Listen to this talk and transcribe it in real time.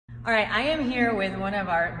All right, I am here with one of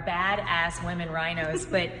our badass women rhinos,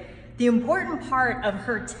 but the important part of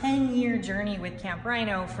her 10-year journey with Camp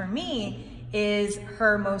Rhino for me is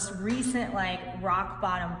her most recent rock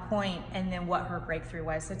bottom point and then what her breakthrough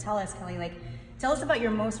was. So tell us, Kelly, tell us about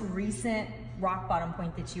your most recent rock bottom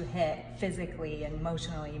point that you hit physically,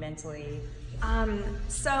 emotionally, mentally.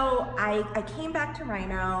 So I came back to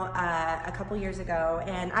Rhino a couple years ago,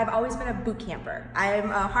 and I've always been a boot camper.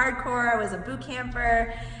 I'm a hardcore, I was a boot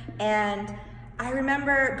camper, and I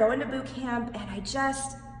remember going to boot camp and I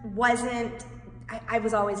just wasn't, I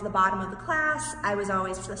was always the bottom of the class, I was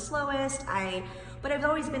always the slowest, but I've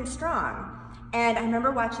always been strong. And I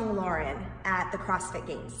remember watching Lauren at the CrossFit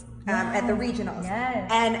Games. At the regionals. Yes.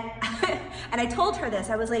 And I told her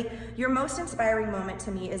this, I was like, your most inspiring moment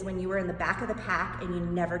to me is when you were in the back of the pack and you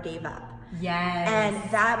never gave up. Yes.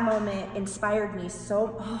 And that moment inspired me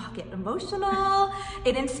so, I get emotional.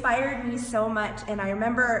 It inspired me so much. And I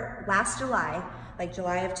remember last July,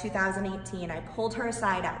 July of 2018, I pulled her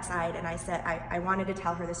aside outside and I said, I wanted to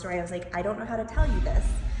tell her this story. I was like, I don't know how to tell you this,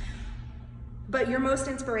 but your most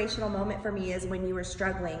inspirational moment for me is when you were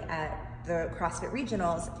struggling at the CrossFit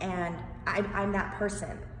regionals, and I'm that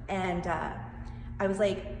person. And I was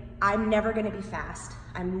like, I'm never gonna be fast.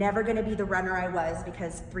 I'm never gonna be the runner I was,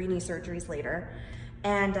 because 3 knee surgeries later.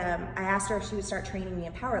 And I asked her if she would start training me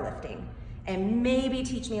in powerlifting and maybe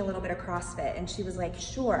teach me a little bit of CrossFit. And she was like,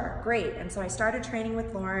 sure, great. And so I started training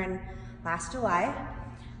with Lauren last July.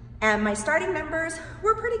 And my starting numbers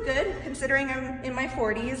were pretty good, considering I'm in my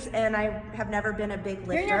 40s and I have never been a big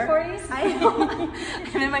lifter. You're in your 40s? I know.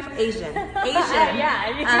 I'm in my Asian.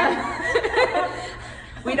 Yeah.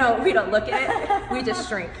 We don't look at it. We just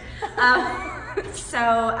shrink. So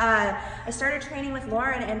I started training with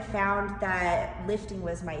Lauren and found that lifting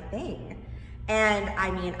was my thing. And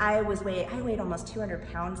I mean, I weighed almost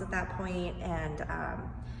 200 pounds at that point, and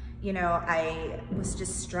you know, I was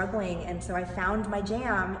just struggling, and so I found my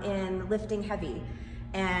jam in lifting heavy.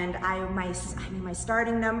 And my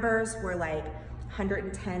starting numbers were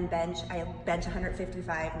 110 bench. I bench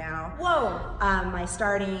 155 now. Whoa. My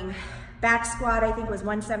starting back squat, I think, was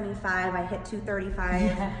 175. I hit 235.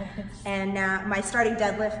 Yes. And my starting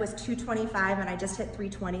deadlift was 225, and I just hit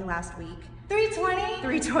 320 last week. 320?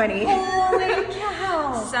 320. Holy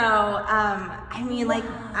cow. So, I mean,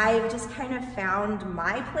 I've just kind of found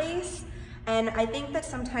my place. And I think that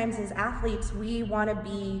sometimes as athletes, we want to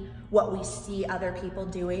be what we see other people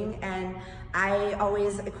doing. And I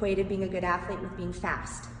always equated being a good athlete with being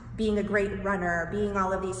fast, being a great runner, being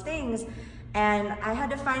all of these things. And I had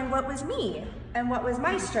to find what was me and what was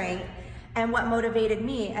my strength and what motivated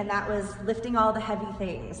me. And that was lifting all the heavy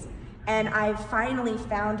things. And I finally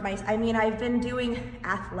found I've been doing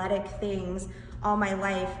athletic things all my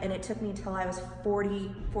life, and it took me till I was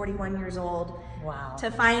 41 years old. Wow. To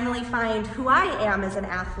finally find who I am as an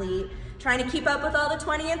athlete, trying to keep up with all the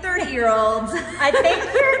 20 and 30-year-olds. I think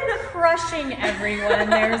you're crushing everyone.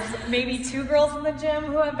 There's maybe 2 girls in the gym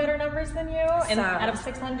who have better numbers than you, and out of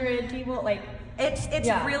 600 people,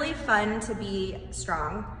 it's really fun to be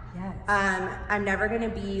strong. Yes. I'm never gonna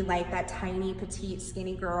be that tiny, petite,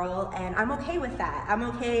 skinny girl, and I'm okay with that. I'm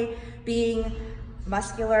okay being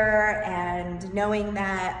muscular and knowing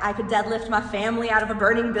that I could deadlift my family out of a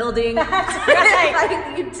burning building. That's right. If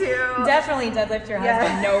I need to. Definitely deadlift your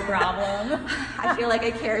husband, no problem. I feel like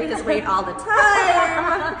I carry his weight all the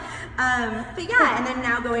time. But yeah, and then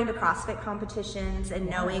now going to CrossFit competitions and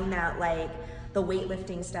knowing that the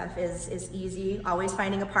weightlifting stuff is easy. Always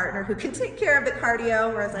finding a partner who can take care of the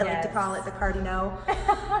cardio, or as I like to call it, the cardino.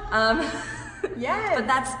 Yes. But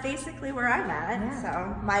that's basically where I'm at. Yeah.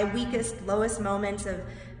 So my weakest, lowest moments of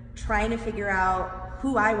trying to figure out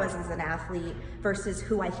who I was as an athlete versus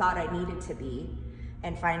who I thought I needed to be,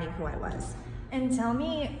 and finding who I was. And tell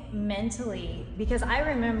me mentally, because I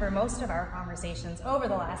remember most of our conversations over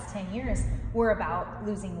the last 10 years were about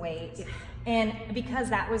losing weight. Yeah. And because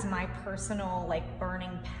that was my personal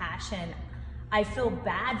burning passion, I feel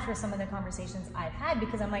bad for some of the conversations I've had,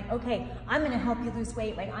 because I'm okay, I'm gonna help you lose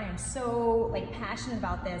weight. I am so passionate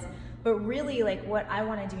about this. But really what I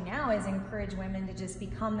wanna do now is encourage women to just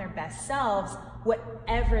become their best selves,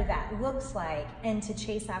 whatever that looks like, and to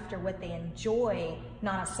chase after what they enjoy,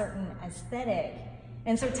 not a certain aesthetic.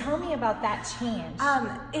 And so tell me about that change.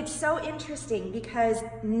 It's so interesting because,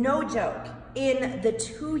 no joke, in the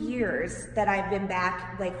 2 years that I've been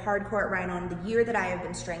back hardcore at Rhino, and the year that I have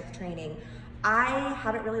been strength training, I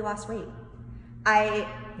haven't really lost weight. I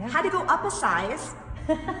had to go up a size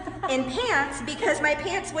in pants because my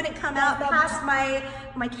pants wouldn't come out past my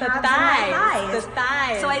calves and my The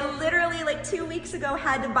thighs. So I literally, like 2 weeks ago,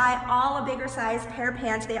 had to buy all a bigger size pair of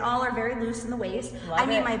pants. They all are very loose in the waist. I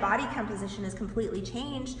mean, my body composition has completely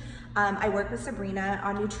changed. I work with Sabrina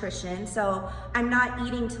on nutrition, so I'm not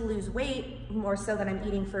eating to lose weight more so than I'm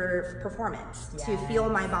eating for performance, to feel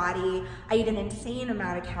my body. I eat an insane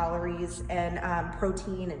amount of calories and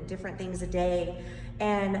protein and different things a day.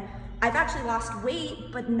 And I've actually lost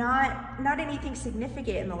weight, but not anything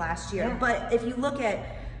significant in the last year. But if you look at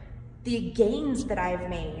the gains that I've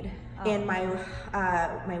made in my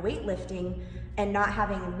my weightlifting and not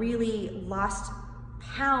having really lost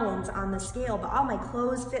pounds on the scale, but all my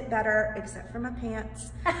clothes fit better except for my pants.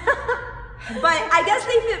 But I guess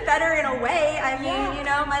they fit better in a way. I mean, you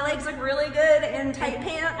know, my legs look really good in tight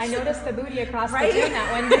pants. I noticed the booty across the gym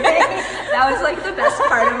that one day. That was like the best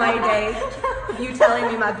part of my day. You telling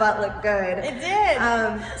me my butt looked good. It did.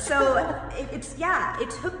 So it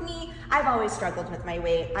took me, I've always struggled with my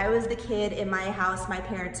weight. I was the kid in my house, my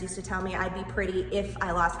parents used to tell me I'd be pretty if I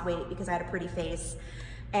lost weight because I had a pretty face.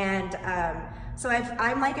 And so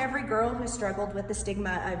I'm like every girl who struggled with the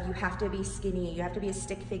stigma of you have to be skinny, you have to be a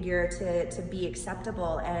stick figure to be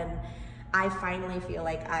acceptable. And I finally feel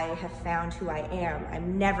like I have found who I am.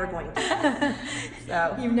 I'm never going to.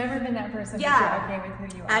 So you've never been that person, but you're okay with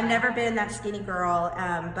who you are. I've never been that skinny girl,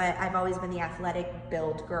 but I've always been the athletic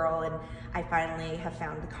build girl, and I finally have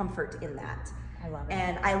found the comfort in that. I love it.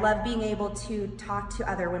 And I love being able to talk to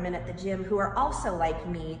other women at the gym who are also like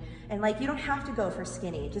me. And like, you don't have to go for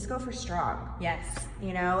skinny, just go for strong. Yes.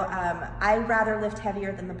 You know, I'd rather lift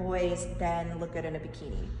heavier than the boys than look good in a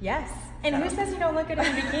bikini. Yes. And who says you don't look good in a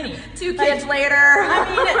bikini? 2 kids later. I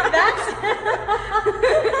mean, that's...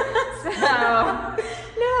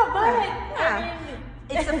 No, but... I mean,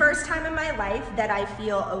 it's the first time in my life that I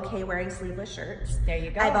feel okay wearing sleeveless shirts. There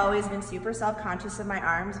you go. I've always been super self-conscious of my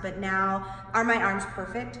arms, but now, are my arms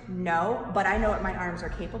perfect? No, but I know what my arms are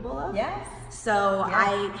capable of. Yes. So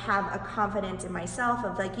I have a confidence in myself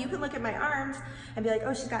of like, you can look at my arms and be like,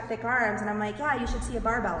 oh, she's got thick arms. And I'm like, yeah, you should see a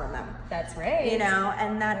barbell in them. That's right. You know,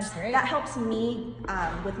 and that helps me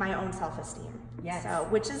with my own self-esteem. Yes. So,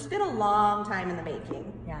 which has been a long time in the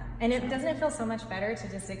making. Yeah. And doesn't it feel so much better to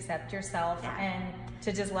just accept yourself and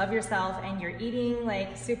to just love yourself, and you're eating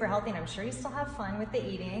like super healthy, and I'm sure you still have fun with the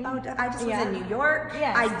eating. Oh, I just was in New York.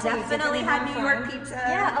 Yes, I definitely had New York pizza.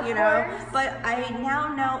 Yeah, of you know. course. But I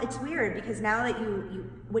now know it's weird because now that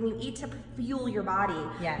when you eat to fuel your body,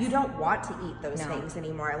 you don't want to eat those things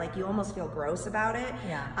anymore. Like you almost feel gross about it.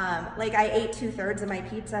 Yeah. Like I ate 2/3 of my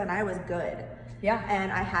pizza and I was good. Yeah.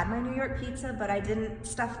 And I had my New York pizza, but I didn't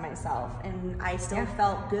stuff myself, and I still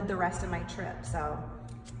felt good the rest of my trip. So.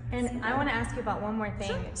 And I want to ask you about one more thing.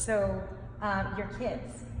 Sure. So, your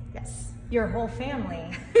kids. Yes. Your whole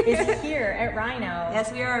family is here at Rhino.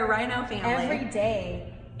 Yes, we are a Rhino family. Every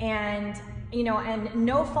day. And, you know, and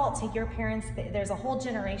no fault to your parents. There's a whole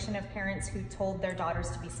generation of parents who told their daughters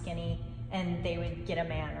to be skinny and they would get a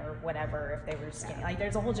man or whatever if they were skinny. Like,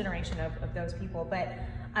 there's a whole generation of those people. But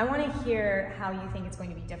I want to hear how you think it's going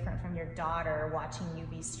to be different from your daughter watching you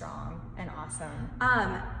be strong and awesome.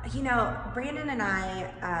 You know, Brandon and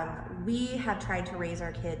I, we have tried to raise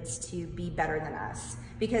our kids to be better than us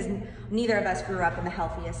because neither of us grew up in the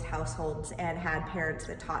healthiest households and had parents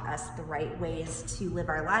that taught us the right ways to live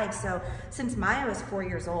our lives. So since Maya was 4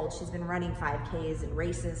 years old, she's been running 5Ks and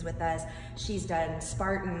races with us. She's done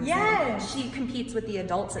Spartans. Yes. She competes with the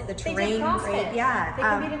adults at the terrain. They did CrossFit. Yeah. They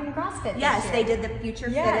competed in CrossFit. Yes, they did the Future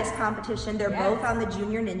Fittest competition. They're both on the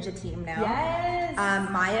Junior Ninja team now. Yes.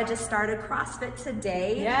 Maya just started CrossFit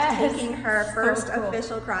today, taking her first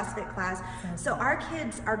official CrossFit class. So our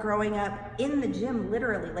kids are growing up in the gym,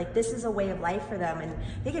 literally. Like, this is a way of life for them, and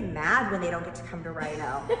they get mad when they don't get to come to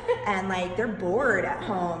Rhino. And like, they're bored at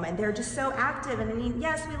home, and they're just so active. And I mean,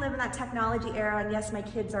 yes, we live in that technology era, and yes, my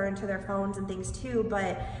kids are into their phones and things too,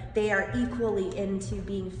 but they are equally into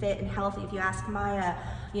being fit and healthy. If you ask Maya,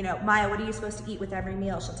 you know, Maya, what are you supposed to eat with every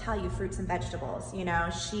meal? She'll tell you fruits and vegetables. You know,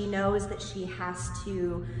 she knows that she has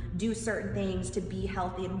to do certain things to be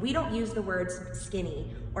healthy. And we don't use the words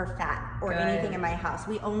skinny or fat or anything in my house.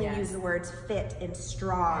 We only use the words fit and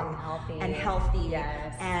strong and healthy.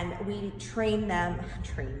 Yes. And we train them.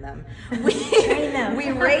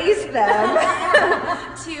 We raise them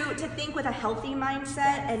to think with a healthy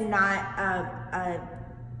mindset and not,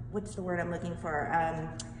 what's the word I'm looking for?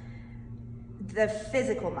 The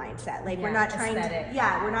physical mindset. Like, we're not trying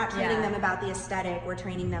we're not training them about the aesthetic. We're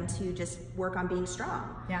training them to just work on being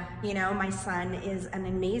strong. Yeah. You know, my son is an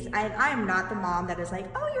amazing, I am not the mom that is like,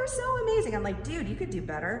 oh, you're so amazing. I'm like, dude, you could do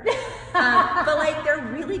better. But like, they're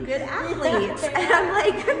really good good athletes. And I'm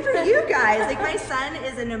like, good for you guys. Like, my son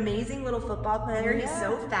is an amazing little football player. He's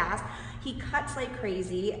so fast. He cuts like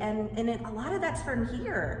crazy, and a lot of that's from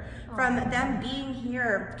here, from them being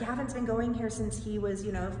here. Gavin's been going here since he was,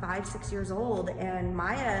 5, 6 years old, and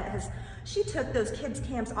Maya she took those kids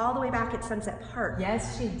camps all the way back at Sunset Park.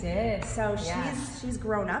 Yes, she did. So she's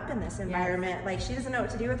grown up in this environment. Yes. Like, she doesn't know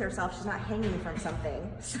what to do with herself. She's not hanging from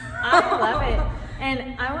something. I love it.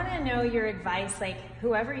 And I want to know your advice, like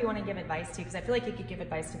whoever you want to give advice to, because I feel like you could give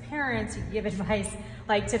advice to parents, you could give advice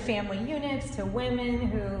like to family units, to women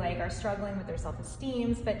who like are struggling with their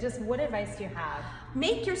self-esteem, but just what advice do you have?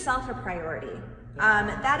 Make yourself a priority.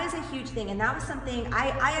 That is a huge thing, and that was something I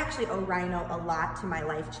actually owe Rhino a lot to my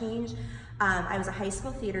life change. I was a high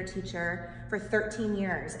school theater teacher for 13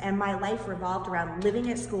 years, and my life revolved around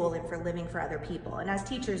living at school and for living for other people. And as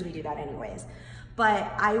teachers, we do that anyways.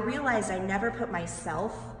 But I realized I never put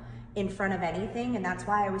myself in front of anything, and that's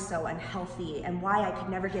why I was so unhealthy and why I could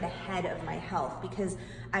never get ahead of my health, because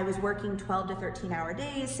I was working 12 to 13 hour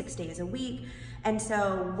days, 6 days a week. And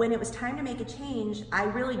so when it was time to make a change, I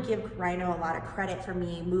really give Rhino a lot of credit for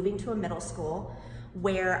me moving to a middle school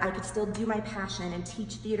where I could still do my passion and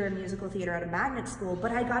teach theater and musical theater at a magnet school,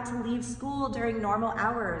 but I got to leave school during normal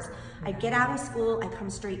hours. I get out of school, I come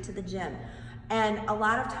straight to the gym. And a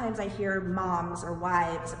lot of times I hear moms or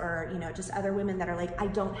wives or just other women that are like, I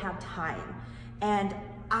don't have time. And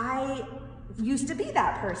I used to be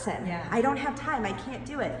that person. Yeah. I don't have time, I can't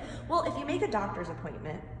do it. Well, if you make a doctor's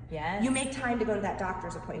appointment, you make time to go to that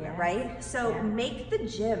doctor's appointment, right? So make the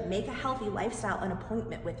gym, make a healthy lifestyle an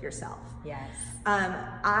appointment with yourself. Yes.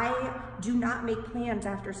 I do not make plans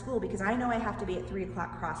after school because I know I have to be at 3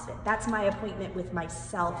 o'clock CrossFit. That's my appointment with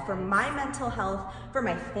myself for my mental health, for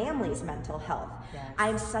my family's mental health. Yes.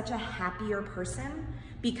 I'm such a happier person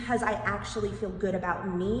because I actually feel good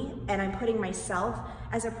about me, and I'm putting myself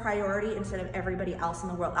as a priority instead of everybody else in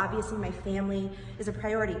the world. Obviously, my family is a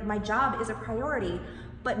priority. My job is a priority,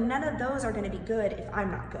 but none of those are going to be good if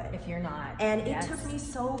I'm not good. If you're not. And it took me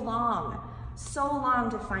so long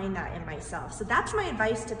to find that in myself. So that's my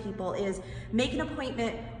advice to people, is make an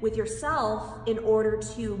appointment with yourself in order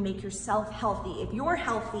to make yourself healthy. If you're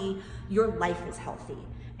healthy, your life is healthy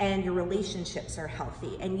and your relationships are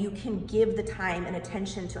healthy, and you can give the time and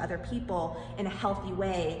attention to other people in a healthy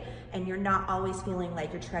way, and you're not always feeling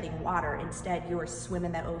like you're treading water. Instead, you are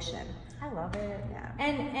swimming the ocean. I love it. Yeah.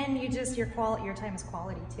 And you just, your time is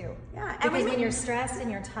quality too. Yeah. Because when you're stressed and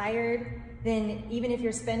you're tired, then even if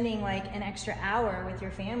you're spending like an extra hour with your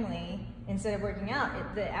family instead of working out,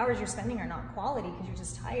 the hours you're spending are not quality because you're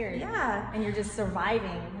just tired. Yeah. And you're just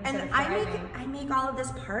surviving. And I make all of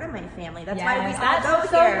this part of my family. That's why we all that's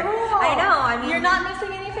go so here. Cool. I know. I mean, you're not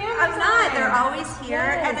missing any family I'm not. time. They're always here,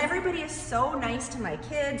 and Yes. everybody is so nice to my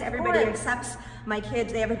kids. Everybody accepts my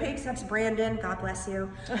kids. Everybody accepts Brandon. God bless you.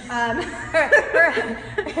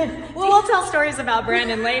 We'll tell stories about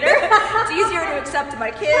Brandon later. It's easier to accept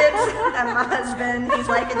my kids than my husband. He's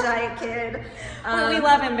like a giant kid. We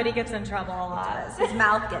love him, but he gets in trouble a lot. His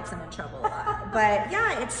mouth gets him in trouble a lot. But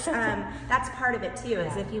yeah, it's that's part of it too,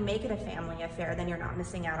 is if you make it a family affair, then you're not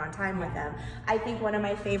missing out on time with them. I think one of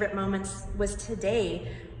my favorite moments was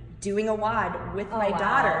today, doing a WOD with my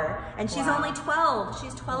daughter, and she's only 12.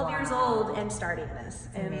 She's 12 years old and starting this.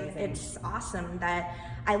 And amazing. It's awesome that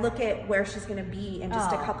I look at where she's going to be in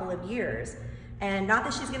just a couple of years. And not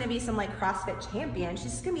that she's going to be some like CrossFit champion.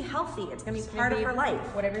 She's just going to be healthy. It's going to be part of her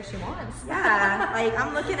life. Whatever she wants. Yeah, like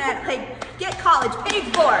I'm looking at like get college paid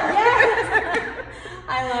for. Yes.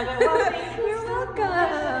 I love it. Well, thank you. You're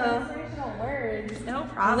welcome. Inspirational words. No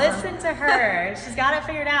problem. Listen to her. She's got it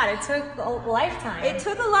figured out. It took a lifetime. It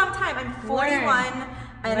took a long time. I'm 41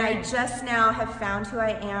 and I just now have found who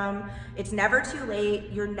I am. It's never too late.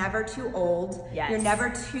 You're never too old. Yes. You're never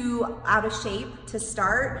too out of shape to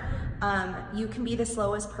start. You can be the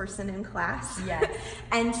slowest person in class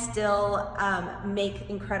and still make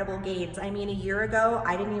incredible gains. I mean, a year ago,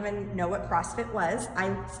 I didn't even know what CrossFit was.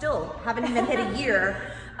 I still haven't even hit a year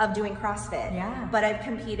of doing CrossFit. Yeah. But I've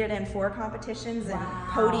competed in 4 competitions and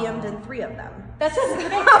podiumed in 3 of them. That's amazing.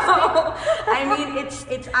 I mean,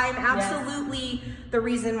 I'm absolutely the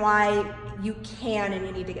reason why you can and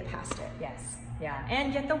you need to get past it. Yes. Yeah,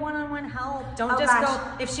 and get the one-on-one help. Don't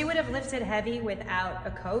go. If she would have lifted heavy without a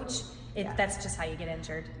coach, That's just how you get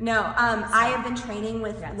injured. No, I have been training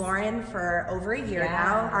with Yes. Lauren for over a year Yeah.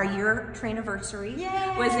 now. Our year trainiversary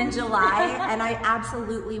Yay! was in July, and I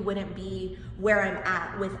absolutely wouldn't be where I'm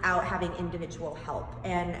at without having individual help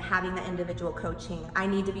and having the individual coaching. I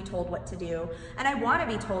need to be told what to do, and I want to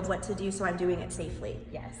be told what to do, so I'm doing it safely.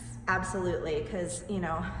 Yes. Absolutely, because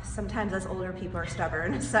sometimes us older people are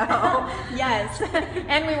stubborn. So Yes.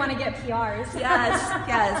 And we want to get PRs.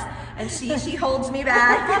 yes, and she holds me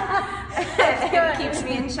back and keeps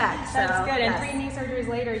me in check. So, That's good. yes. And 3 knee surgeries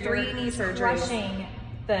later, you're 3 knee surgeries. crushing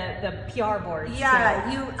the PR boards. Yeah,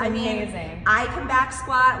 too. It's amazing. amazing. I can back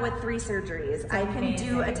squat with 3 surgeries. I can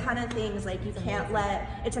do a amazing. ton of things. Like you can't let.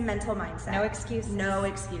 It's a mental mindset. No excuses. No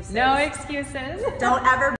excuses. No excuses. Don't ever